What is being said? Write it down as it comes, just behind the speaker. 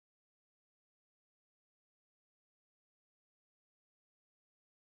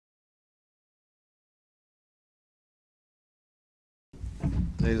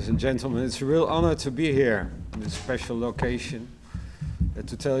Ladies and gentlemen, it's a real honor to be here in this special location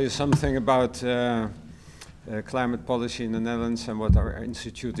to tell you something about climate policy in the Netherlands and what our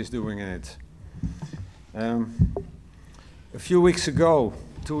institute is doing in it. A few weeks ago,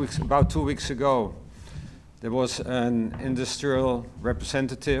 about 2 weeks ago, there was an industrial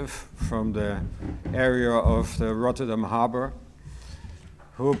representative from the area of the Rotterdam Harbor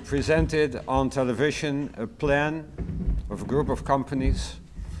who presented on television a plan of a group of companies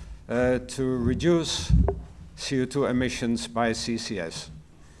to reduce CO2 emissions by CCS,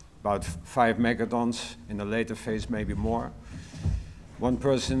 about 5 megatons, in a later phase maybe more. One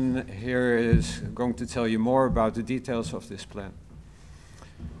person here is going to tell you more about the details of this plan.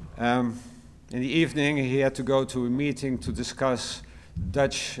 In the evening he had to go to a meeting to discuss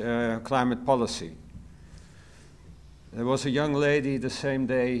Dutch climate policy. There was a young lady the same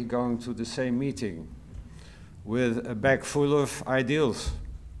day going to the same meeting with a bag full of ideals.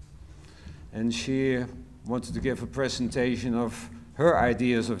 And she wanted to give a presentation of her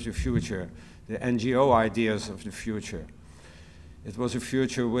ideas of the future, the NGO ideas of the future. It was a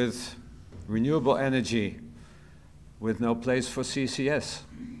future with renewable energy, with no place for CCS.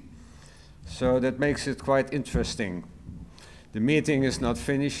 So that makes it quite interesting. The meeting is not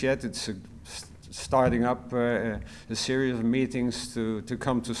finished yet. It's starting up a series of meetings to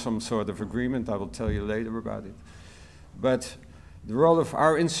come to some sort of agreement. I will tell you later about it. But the role of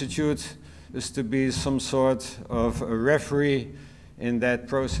our institute is to be some sort of a referee in that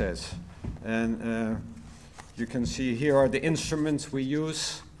process. And you can see here are the instruments we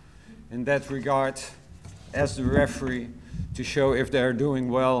use in that regard as the referee to show if they're doing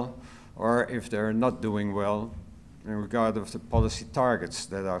well or if they're not doing well in regard of the policy targets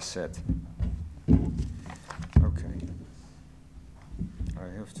that are set. Okay.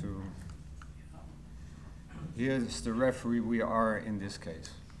 I have to... Here's the referee we are in this case.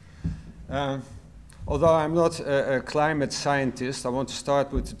 Although I'm not a climate scientist, I want to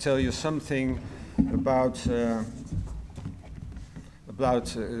start with to tell you something about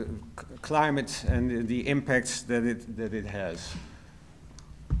climate and the impacts that it has.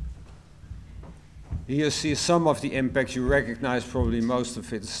 Here you see some of the impacts. You recognize probably most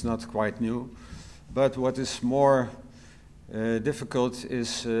of it. It's not quite new. But what is more difficult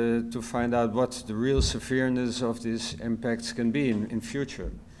is to find out what the real severeness of these impacts can be in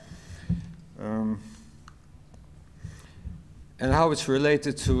future. And how it's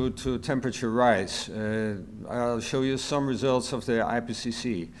related to temperature rise. I'll show you some results of the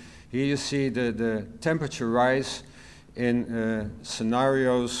IPCC. Here you see the temperature rise in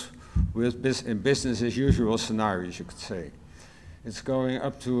scenarios with in business as usual scenarios, you could say. It's going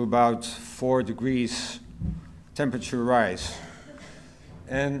up to about 4 degrees temperature rise.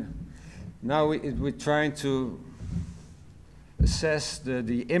 And now we're trying to assess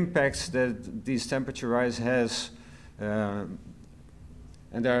the impacts that these temperature rise has, and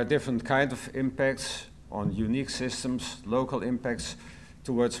there are different kinds of impacts on unique systems, local impacts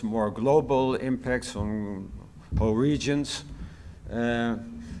towards more global impacts on whole regions,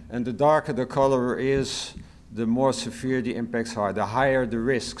 and the darker the color is, the more severe the impacts are, the higher the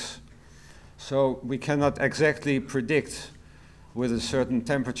risks. So we cannot exactly predict with a certain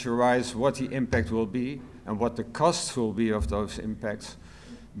temperature rise what the impact will be and what the costs will be of those impacts,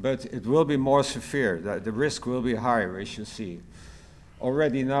 but it will be more severe. The risk will be higher, as you see.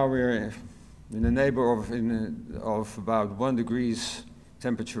 Already now we're in the neighborhood of about 1 degree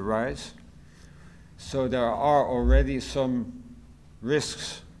temperature rise. So there are already some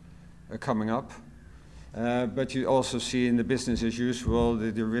risks coming up, but you also see in the business as usual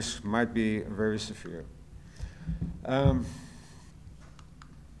that the risk might be very severe.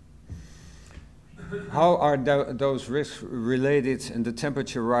 How are those risks related, and the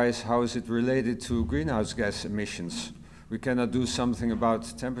temperature rise, how is it related to greenhouse gas emissions? We cannot do something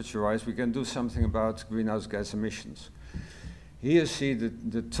about temperature rise, we can do something about greenhouse gas emissions. Here you see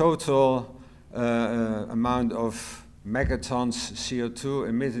the total amount of megatons CO2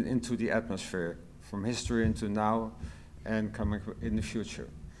 emitted into the atmosphere from history into now and coming in the future.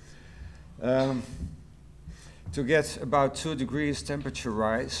 To get about 2 degrees temperature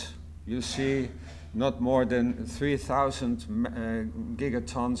rise, you see not more than 3,000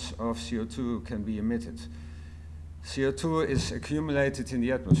 gigatons of CO2 can be emitted. CO2 is accumulated in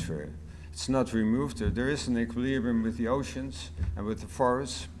the atmosphere. It's not removed. There is an equilibrium with the oceans and with the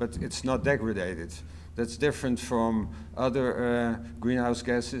forests, but it's not degraded. That's different from other greenhouse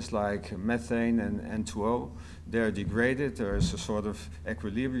gases like methane and N2O. They're degraded. There is a sort of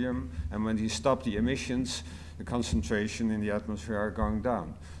equilibrium, and when you stop the emissions, the concentration in the atmosphere are going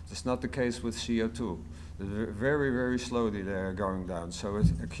down. That's not the case with CO2. Very, very slowly they're going down, so it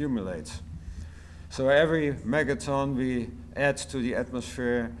accumulates. So every megaton we add to the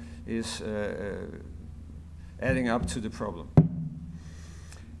atmosphere is adding up to the problem.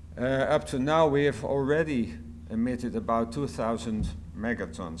 Up to now we have already emitted about 2,000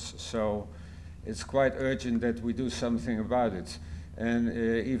 megatons, so it's quite urgent that we do something about it. And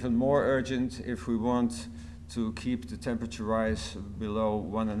even more urgent if we want to keep the temperature rise below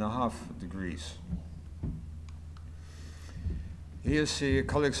 1.5 degrees. Here you see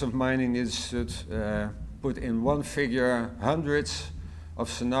colleagues of mine in the institute put in one figure hundreds of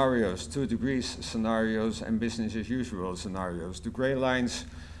scenarios, 2 degrees scenarios and business as usual scenarios. The gray lines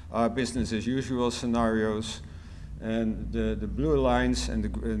are business as usual scenarios, and the blue lines and the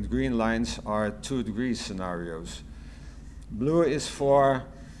green lines are 2 degrees scenarios. Blue is for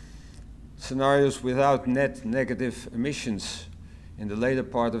scenarios without net negative emissions in the later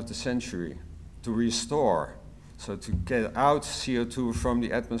part of the century, to restore, so to get out CO2 from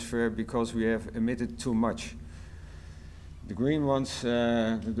the atmosphere because we have emitted too much. The green ones,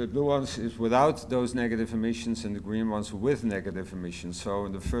 the blue ones is without those negative emissions, and the green ones with negative emissions. So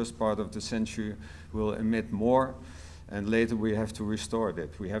in the first part of the century we'll emit more, and later we have to restore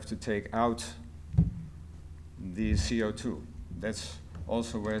that. We have to take out the CO2. That's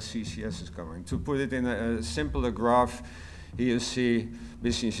also where CCS is coming. To put it in a simpler graph, here you see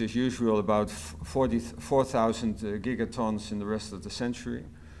business as usual, about 4,000 gigatons in the rest of the century.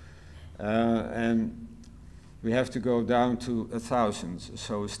 And we have to go down to 1,000,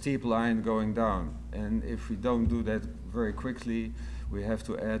 so a steep line going down. And if we don't do that very quickly, we have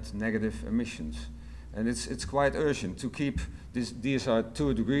to add negative emissions. And it's quite urgent to keep this. These are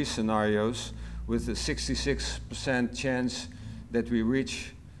 2 degree scenarios with a 66% chance that we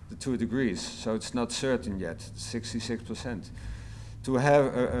reach the 2 degrees. So it's not certain yet, 66%. To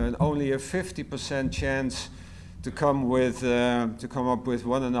have only a 50% chance to come up with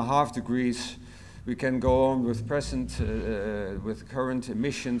 1.5 degrees, we can go on with with current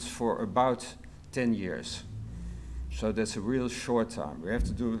emissions for about 10 years. So that's a real short time. We have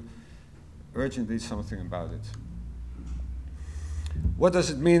to do urgently something about it. What does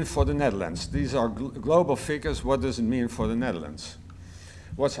it mean for the Netherlands? These are global figures. What does it mean for the Netherlands?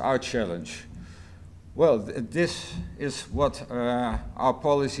 What's our challenge? Well, this is what our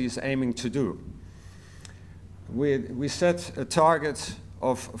policy is aiming to do. We set a target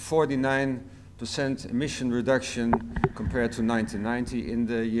of 49% emission reduction compared to 1990 in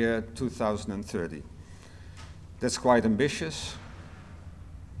the year 2030. That's quite ambitious.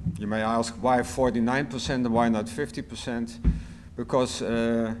 You may ask why 49% and why not 50%? Because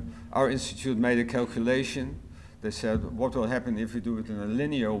our institute made a calculation. They said, what will happen if we do it in a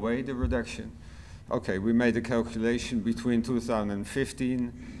linear way, the reduction? Okay, we made a calculation between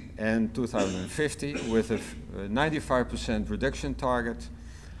 2015 and 2050 with a 95% reduction target.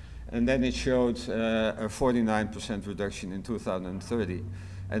 And then it showed a 49% reduction in 2030.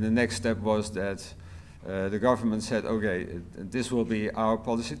 And the next step was that the government said, okay, this will be our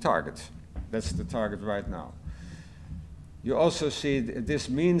policy target. That's the target right now. You also see this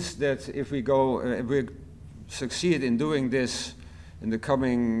means that if we succeed in doing this in the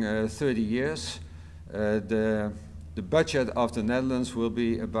coming 30 years, the budget of the Netherlands will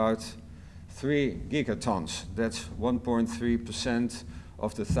be about 3 gigatons. That's 1.3%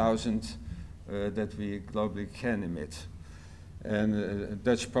 of the 1,000 that we globally can emit. And the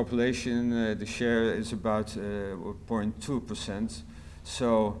Dutch population, the share is about 0.2%.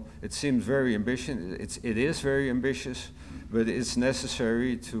 So it seems very ambitious. It is very ambitious, but it's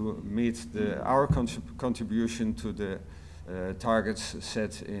necessary to meet our contribution to the targets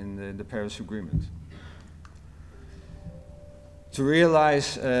set in the Paris Agreement. To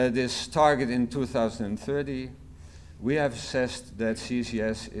realize this target in 2030, we have assessed that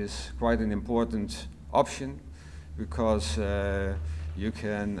CCS is quite an important option because you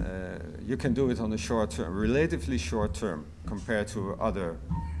can do it on a short term, relatively short term, compared to other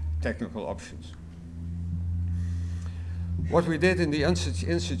technical options. What we did in the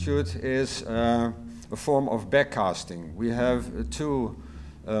institute is a form of backcasting. We have 2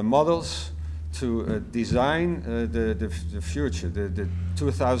 models to design the future, the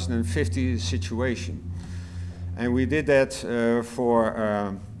 2050 situation. And we did that for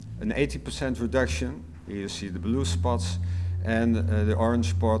an 80% reduction. Here you see the blue spots, and the orange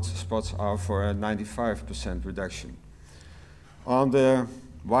spots are for a 95% reduction. On the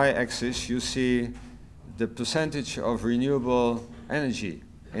y-axis, you see the percentage of renewable energy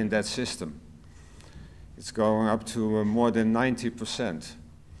in that system. It's going up to more than 90%.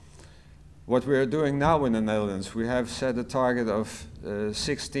 What we are doing now in the Netherlands, we have set a target of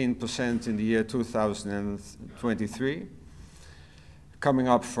 16% in the year 2023, coming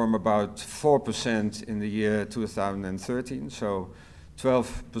up from about 4% in the year 2013, so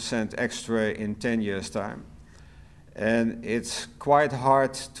 12% extra in 10 years' time. And it's quite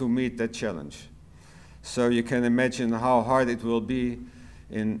hard to meet that challenge. So you can imagine how hard it will be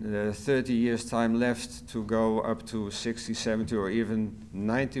in 30 years' time left to go up to 60, 70, or even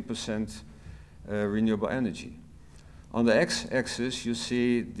 90% renewable energy. On the x-axis, you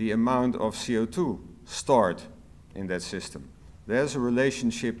see the amount of CO2 stored in that system. There's a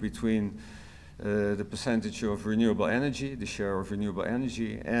relationship between the percentage of renewable energy, the share of renewable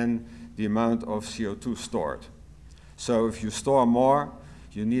energy, and the amount of CO2 stored. So if you store more,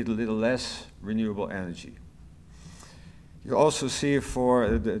 you need a little less renewable energy. You also see for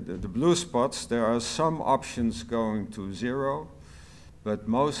the blue spots, there are some options going to zero, but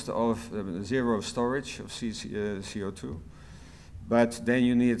most of zero storage of CO2. But then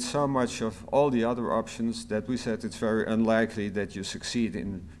you need so much of all the other options that we said it's very unlikely that you succeed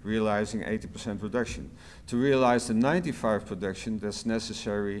in realizing 80% reduction. To realize the 95% reduction that's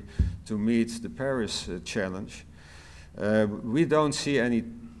necessary to meet the Paris challenge, we don't see any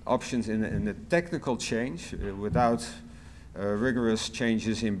options in the technical change without rigorous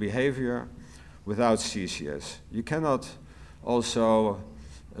changes in behavior, without CCS. You cannot also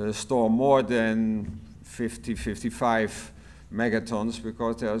store more than 50, 55 megatons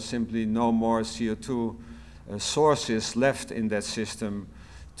because there are simply no more CO2 sources left in that system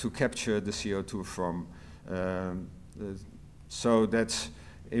to capture the CO2 from. So that's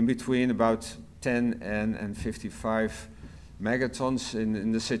in between about 10 and 55 megatons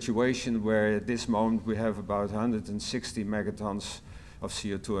in the situation where at this moment we have about 160 megatons of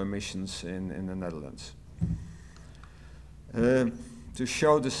CO2 emissions in the Netherlands. To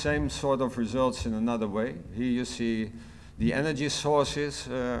show the same sort of results in another way, here you see the energy sources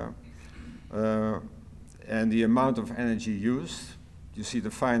and the amount of energy used. You see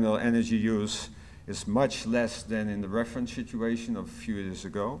the final energy use is much less than in the reference situation of a few years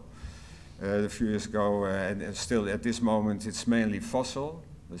ago. And still at this moment it's mainly fossil,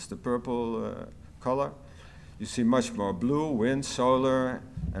 that's the purple color. You see much more blue, wind, solar,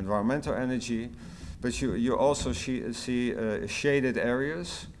 environmental energy, but you also see shaded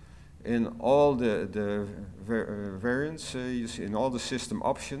areas in all the variants, you see in all the system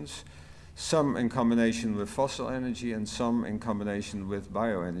options, some in combination with fossil energy and some in combination with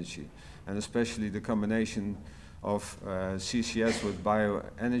bioenergy, and especially the combination of CCS with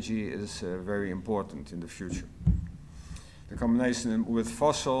bioenergy is very important in the future. The combination with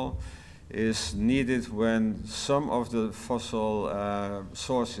fossil is needed when some of the fossil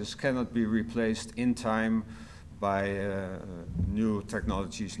sources cannot be replaced in time by new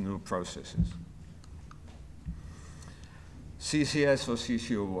technologies, new processes. CCS or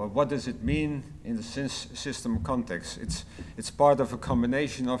CCU, what does it mean in the system context? It's part of a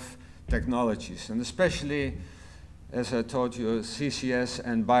combination of technologies, and especially, as I told you, CCS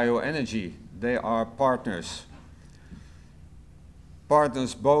and bioenergy, they are partners.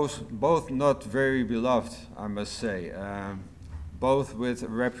 Partners both not very beloved, I must say. Both with a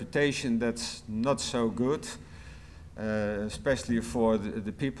reputation that's not so good, especially for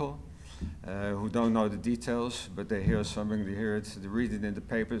the people who don't know the details, but they hear something, they hear it, they read it in the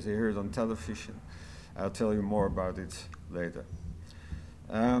papers, they hear it on television. I'll tell you more about it later.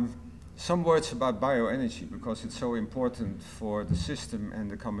 Some words about bioenergy, because it's so important for the system and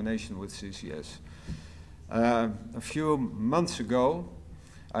the combination with CCS. A few months ago,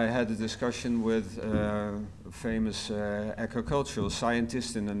 I had a discussion with a famous agricultural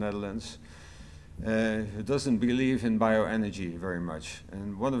scientist in the Netherlands who doesn't believe in bioenergy very much.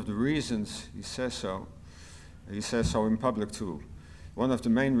 And one of the reasons he says so in public too, one of the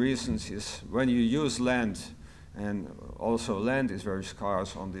main reasons is when you use land, and also land is very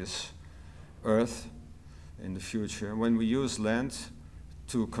scarce on this Earth in the future, when we use land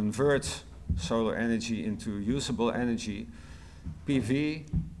to convert solar energy into usable energy, PV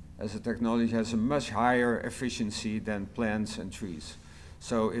as a technology has a much higher efficiency than plants and trees.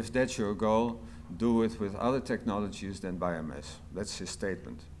 So if that's your goal, do it with other technologies than biomass. That's his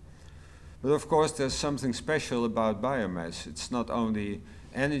statement. But of course there's something special about biomass. It's not only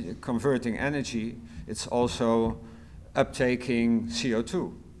converting energy, it's also uptaking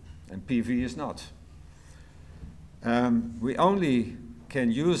CO2, and PV is not. We only can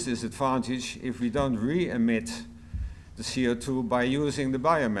use this advantage if we don't re-emit the CO2 by using the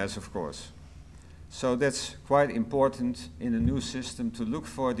biomass, of course. So that's quite important in a new system to look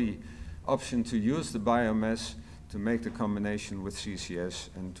for the option to use the biomass to make the combination with CCS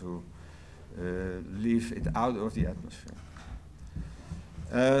and to leave it out of the atmosphere.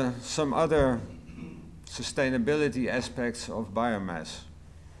 Some other sustainability aspects of biomass.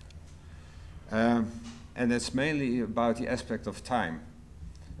 And it's mainly about the aspect of time.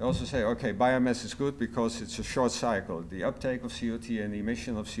 I also say, okay, biomass is good because it's a short cycle. The uptake of CO2 and the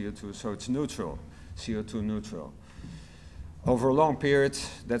emission of CO2, so it's neutral, CO2 neutral. Over a long period,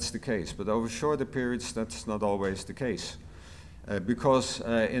 that's the case, but over shorter periods, that's not always the case. Because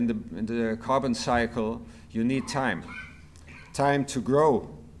in the carbon cycle, you need time. Time to grow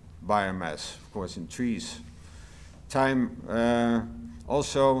biomass, of course, in trees. Time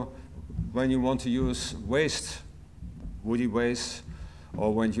also when you want to use waste, woody waste,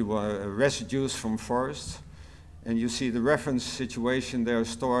 or when you residues from forests, and you see the reference situation, they're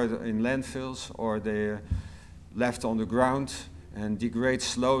stored in landfills or they're left on the ground and degrade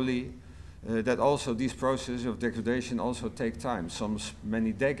slowly. That also, these processes of degradation also take time,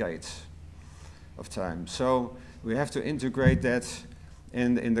 many decades of time. So we have to integrate that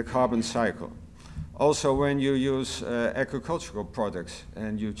in the carbon cycle. Also, when you use agricultural products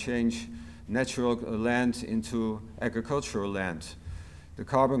and you change natural land into agricultural land, the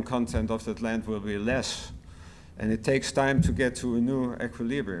carbon content of that land will be less. And it takes time to get to a new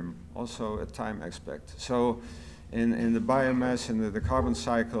equilibrium, also a time aspect. So in the biomass, in the carbon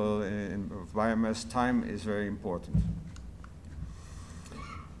cycle of biomass, time is very important.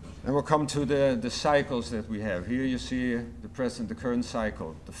 And we'll come to the cycles that we have. Here you see the current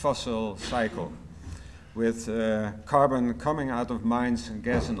cycle, the fossil cycle, with carbon coming out of mines and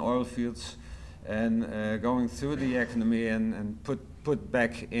gas and oil fields and going through the economy and put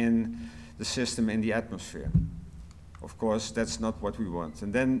back in the system in the atmosphere. Of course, that's not what we want.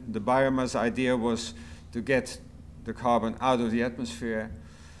 And then the biomass idea was to get the carbon out of the atmosphere,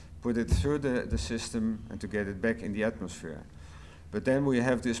 put it through the system, and to get it back in the atmosphere. But then we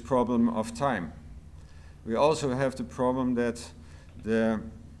have this problem of time. We also have the problem that the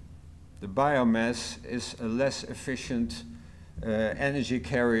biomass is a less efficient energy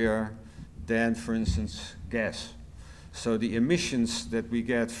carrier than, for instance, gas. So the emissions that we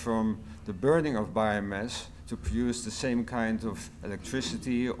get from the burning of biomass to produce the same kind of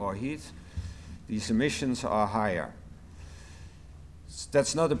electricity or heat, these emissions are higher.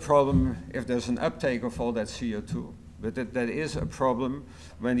 That's not a problem if there's an uptake of all that CO2, but that is a problem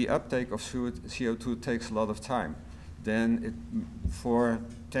when the uptake of CO2 takes a lot of time. Then for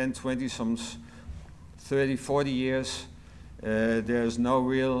 10, 20, some 30, 40 years, there's no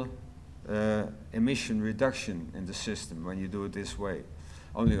real emission reduction in the system when you do it this way.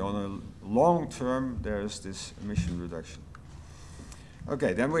 Only on a long term, there's this emission reduction.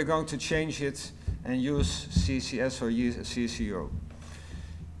 Okay, then we're going to change it and use CCS or CCU.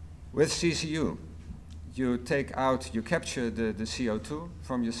 With CCU, you capture the CO2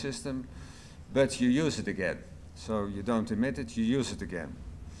 from your system, but you use it again. So you don't emit it, you use it again.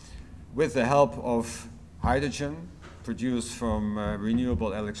 With the help of hydrogen, produced from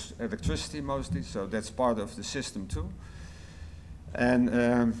renewable electricity mostly, so that's part of the system too.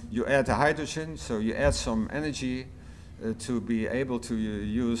 And you add the hydrogen, so you add some energy to be able to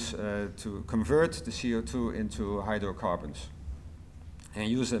use, to convert the CO2 into hydrocarbons and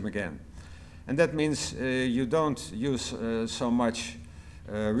use them again. And that means you don't use so much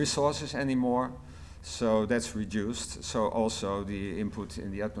resources anymore, so that's reduced. So also the input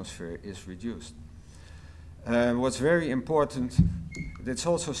in the atmosphere is reduced. What's very important, it's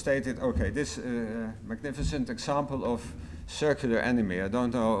also stated, okay, this magnificent example of circular economy. I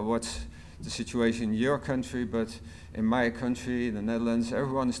don't know what's the situation in your country, but in my country, the Netherlands,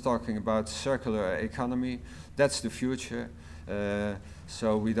 everyone is talking about circular economy. That's the future.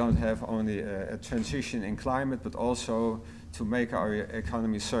 So we don't have only a transition in climate, but also to make our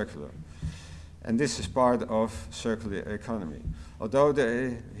economy circular. And this is part of circular economy. Although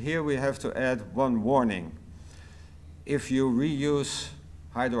here we have to add one warning. If you reuse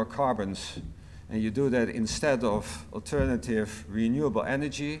hydrocarbons and you do that instead of alternative renewable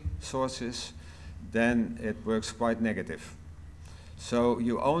energy sources, then it works quite negative. So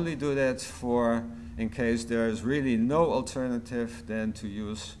you only do that in case there is really no alternative than to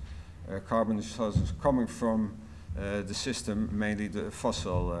use carbon resources coming from the system, mainly the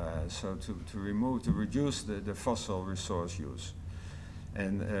fossil, so to reduce the fossil resource use.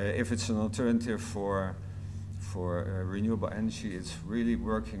 And if it's an alternative for renewable energy, it's really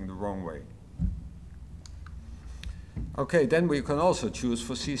working the wrong way. Okay, then we can also choose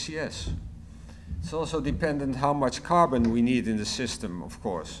for CCS. It's also dependent how much carbon we need in the system, of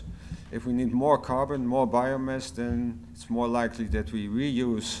course. If we need more carbon, more biomass, then it's more likely that we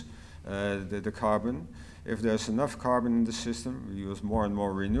reuse the carbon. if there's enough carbon in the system, we use more and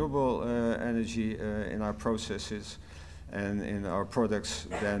more renewable energy in our processes and in our products,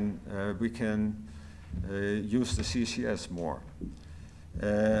 then we can use the CCS more.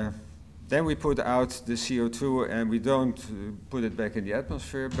 Then we put out the CO2 and we don't put it back in the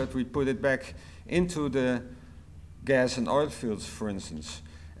atmosphere, but we put it back into the gas and oil fields, for instance.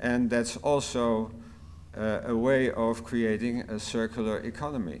 And that's also a way of creating a circular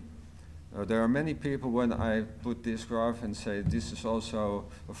economy. There are many people, when I put this graph and say this is also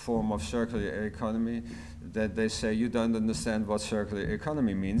a form of circular economy, that they say you don't understand what circular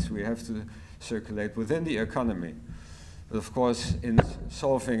economy means. We have to circulate within the economy. But of course, in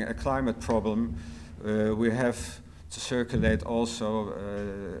solving a climate problem, we have to circulate also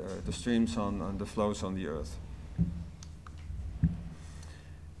the streams on the flows on the earth.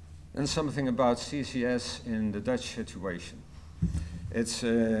 And something about CCS in the Dutch situation. It's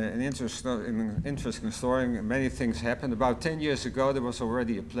an interesting story. Many things happened. About 10 years ago, there was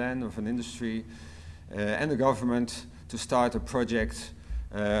already a plan of an industry and the government to start a project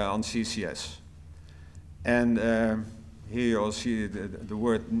on CCS. And here you all see the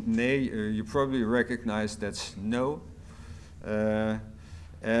word nee. You probably recognize that's no.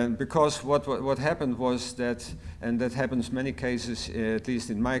 And because what happened was that, and that happens many cases, at least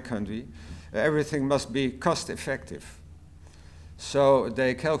in my country, everything must be cost effective. So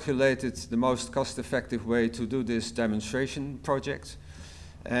they calculated the most cost-effective way to do this demonstration project,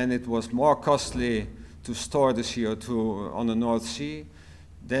 and it was more costly to store the CO2 on the North Sea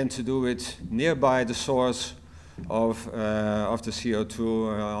than to do it nearby the source of the CO2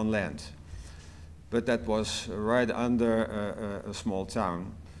 on land. But that was right under a small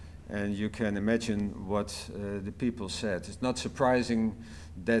town, and you can imagine what the people said. It's not surprising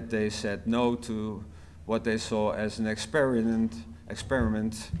that they said no to what they saw as an experiment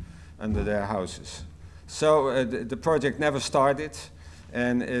under their houses. So the project never started,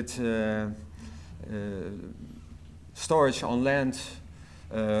 and storage on land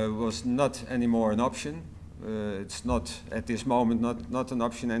was not anymore an option. It's not, at this moment, not an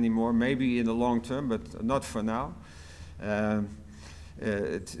option anymore, maybe in the long term, but not for now.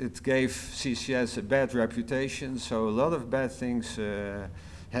 It gave CCS a bad reputation, so a lot of bad things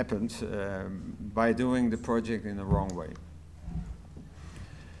happened by doing the project in the wrong way.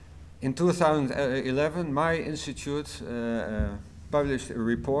 In 2011, my institute published a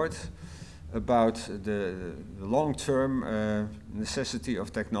report about the long-term necessity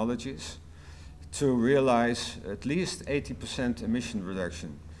of technologies to realize at least 80% emission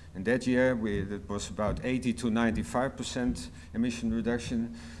reduction. In that year, it was about 80 to 95% emission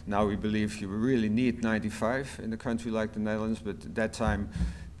reduction. Now we believe you really need 95 in a country like the Netherlands, but at that time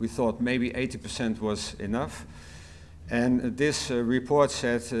we thought maybe 80% was enough. And this report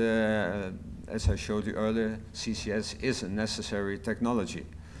said, as I showed you earlier, CCS is a necessary technology.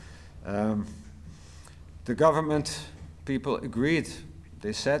 The government people agreed,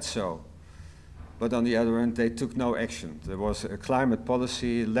 they said so. But on the other hand, they took no action. There was a climate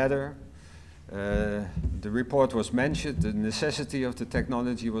policy letter. The report was mentioned, the necessity of the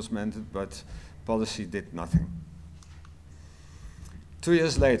technology was mentioned, but policy did nothing. 2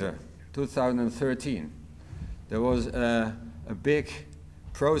 years later, 2013, there was a big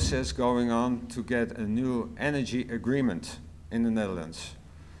process going on to get a new energy agreement in the Netherlands.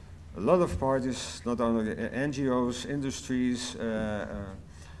 A lot of parties, not only NGOs, industries,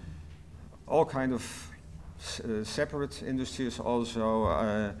 all kind of separate industries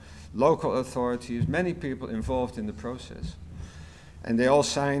also, local authorities, many people involved in the process. And they all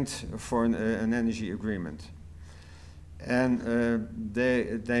signed for an energy agreement. And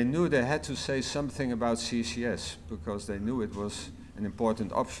they knew they had to say something about CCS because they knew it was an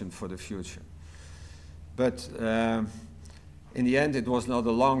important option for the future. But in the end, it was not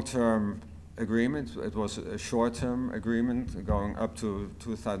a long-term agreement. It was a short-term agreement going up to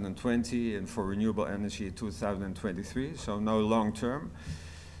 2020 and for renewable energy 2023, so no long-term.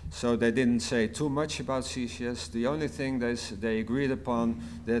 So they didn't say too much about CCS. The only thing they agreed upon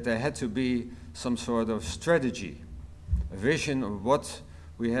that there had to be some sort of strategy, a vision of what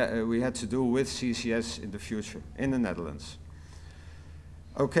we had to do with CCS in the future in the Netherlands.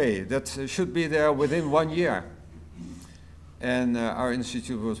 Okay, that should be there within 1 year. And our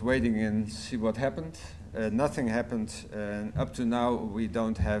institute was waiting and see what happened. Nothing happened, and up to now we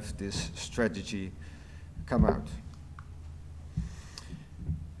don't have this strategy come out.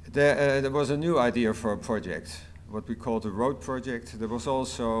 There was a new idea for a project, what we call the road project. There was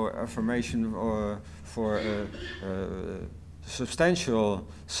also affirmation for a substantial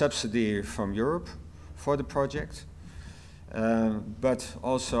subsidy from Europe for the project, but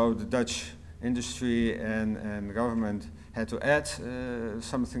also the Dutch industry and government had to add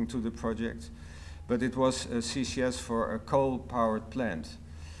something to the project, but it was a CCS for a coal-powered plant.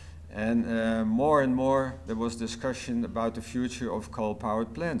 And more and more there was discussion about the future of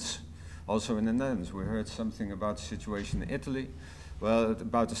coal-powered plants, also in the Netherlands. We heard something about the situation in Italy. Well,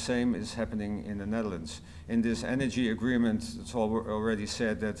 about the same is happening in the Netherlands. In this energy agreement, it's already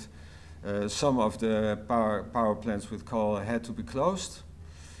said that some of the power plants with coal had to be closed.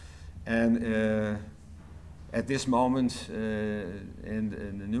 And at this moment, in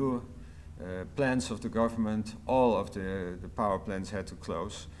the new plans of the government, all of the power plants had to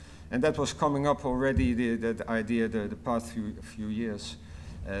close. And that was coming up already, the idea, the past few years.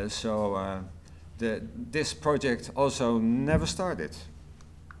 This project also never started.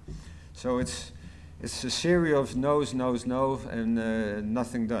 So it's a series of no's, and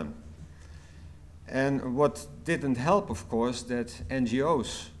nothing done. And what didn't help, of course, that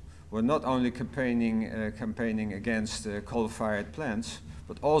NGOs were not only campaigning against coal-fired plants,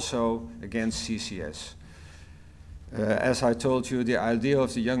 but also against CCS. As I told you, the idea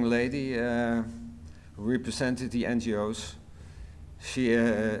of the young lady who represented the NGOs,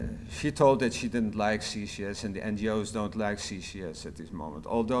 she told that she didn't like CCS, and the NGOs don't like CCS at this moment.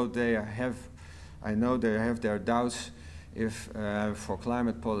 Although I know they have their doubts if for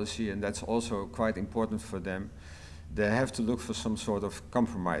climate policy, and that's also quite important for them, they have to look for some sort of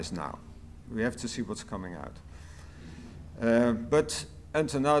compromise now. We have to see what's coming out. But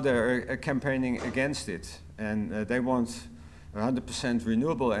until now they're campaigning against it, and they want 100%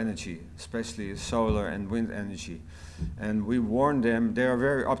 renewable energy, especially solar and wind energy. And we warn them, they are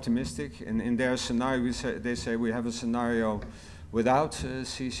very optimistic, and in their scenario they say we have a scenario without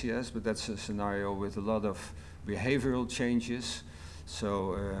CCS, but that's a scenario with a lot of behavioral changes.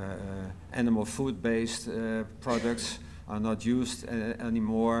 So animal food-based products are not used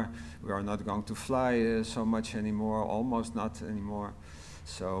anymore. We are not going to fly so much anymore, almost not anymore.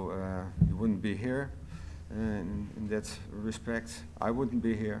 So you wouldn't be here in that respect. I wouldn't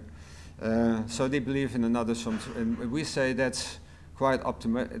be here. So they believe in another, and we say that's quite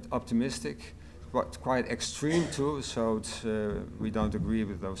optimistic, quite extreme too, so we don't agree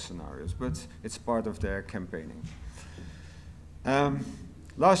with those scenarios, but it's part of their campaigning.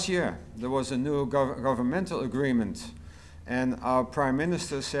 Last year there was a new governmental agreement, and our Prime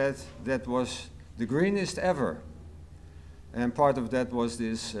Minister said that was the greenest ever. And part of that was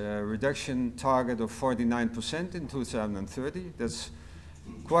this reduction target of 49% in 2030. That's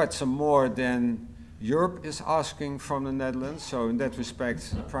quite some more than Europe is asking from the Netherlands. So in that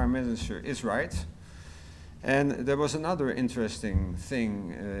respect, the Prime Minister is right. And there was another interesting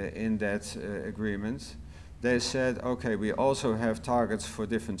thing in that agreement. They said, okay, we also have targets for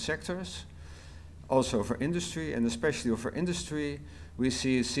different sectors, also for industry, and especially for industry, we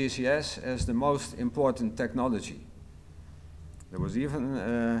see CCS as the most important technology. There was even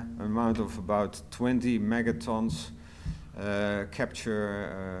an amount of about 20 megatons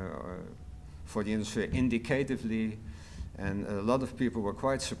capture for the industry indicatively, and a lot of people were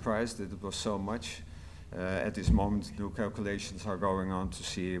quite surprised that it was so much. At this moment, new calculations are going on to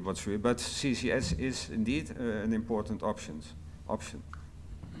see what's real, but CCS is indeed an important option.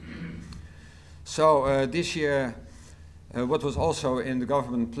 So this year, what was also in the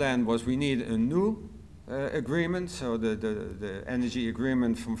government plan was we need a new agreement. So the energy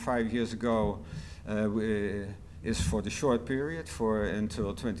agreement from 5 years ago is for the short period,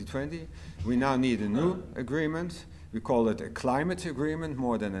 until 2020. We now need a new agreement. We call it a climate agreement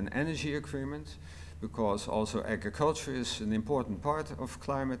more than an energy agreement, because also agriculture is an important part of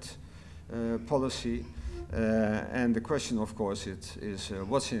climate policy. And the question, of course, is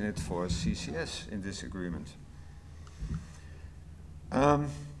what's in it for CCS in this agreement?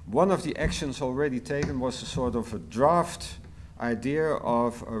 One of the actions already taken was a sort of a draft idea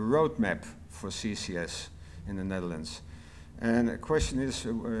of a roadmap for CCS in the Netherlands. And the question is,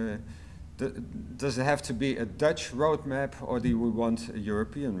 does it have to be a Dutch roadmap, or do we want a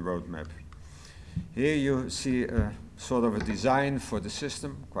European roadmap? Here you see sort of a design for the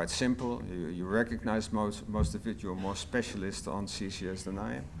system, quite simple. You recognize most of it. You're more specialist on CCS than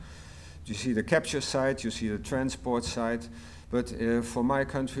I am. You see the capture side, you see the transport side. But for my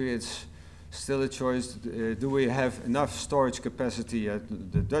country, it's still a choice. Do we have enough storage capacity at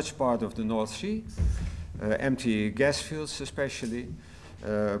the Dutch part of the North Sea? Empty gas fields especially.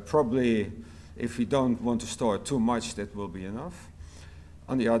 Probably if we don't want to store too much, that will be enough.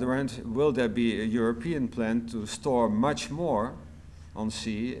 On the other hand, will there be a European plan to store much more on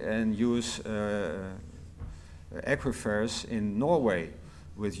sea and use aquifers in Norway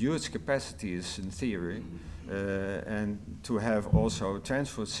with huge capacities in theory, and to have also a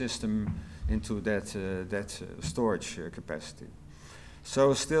transport system into that storage capacity.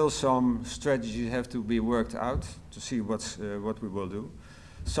 So still some strategies have to be worked out to see what we will do.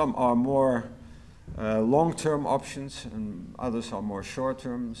 Some are more long-term options and others are more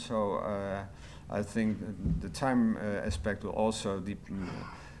short-term. So I think the time aspect will also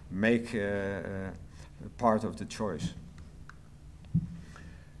make part of the choice.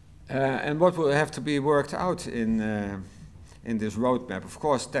 And what will have to be worked out in this roadmap? Of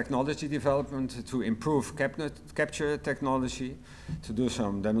course, technology development to improve capture technology, to do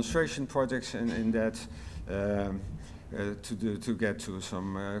some demonstration projects in that, to get to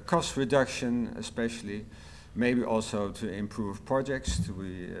some cost reduction, especially, maybe also to improve projects to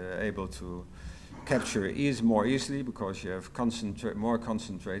be able to capture more easily because you have more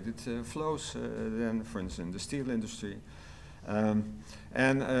concentrated flows than, for instance, in the steel industry.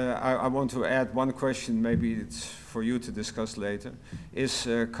 And I want to add one question, maybe it's for you to discuss later. Is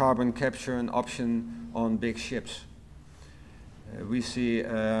carbon capture an option on big ships? We see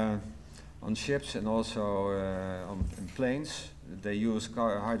on ships and also on planes, they use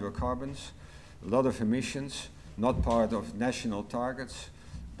hydrocarbons, a lot of emissions, not part of national targets,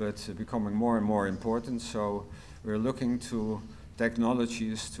 but becoming more and more important. So we're looking to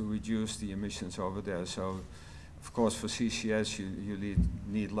technologies to reduce the emissions over there. So of course, for CCS, you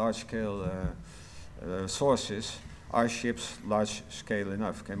need large-scale sources. Are ships large-scale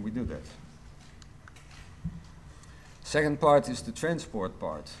enough? Can we do that? Second part is the transport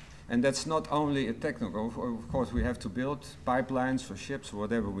part. And that's not only a technical. Of course, we have to build pipelines for ships,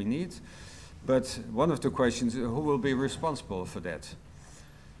 whatever we need. But one of the questions is, who will be responsible for that?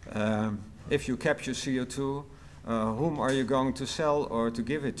 If you capture CO2, whom are you going to sell or to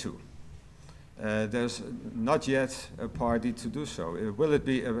give it to? There's not yet a party to do so. Will it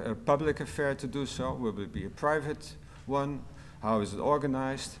be a public affair to do so? Will it be a private one? How is it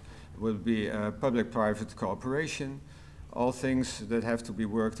organized? Will it be a public-private cooperation? All things that have to be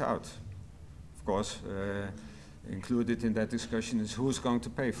worked out. Of course, included in that discussion is who's going to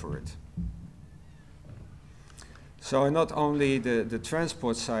pay for it. So not only the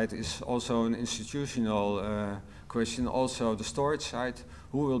transport side is also an institutional question, also the storage side.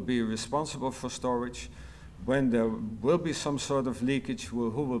 Who will be responsible for storage? When there will be some sort of leakage, who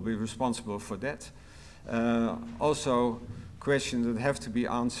will be responsible for that? Also, questions that have to be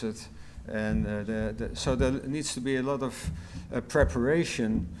answered, and so there needs to be a lot of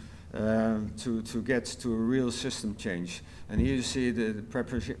preparation to get to a real system change. And here you see the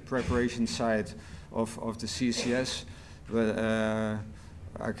preparation side of the CCS. But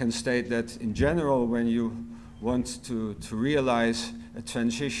I can state that in general, when you want to realize a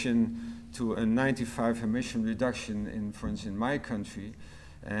transition to a 95 emission reduction in, for instance, in my country,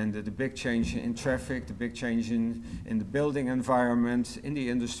 and the big change in traffic, the big change in the building environment, in the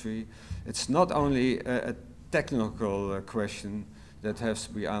industry, it's not only a technical question that has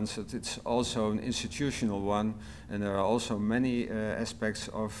to be answered, it's also an institutional one, and there are also many aspects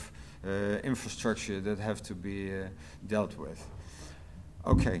of infrastructure that have to be dealt with.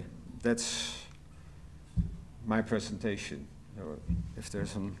 Okay, that's my presentation. If there's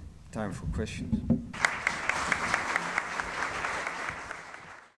some time for questions.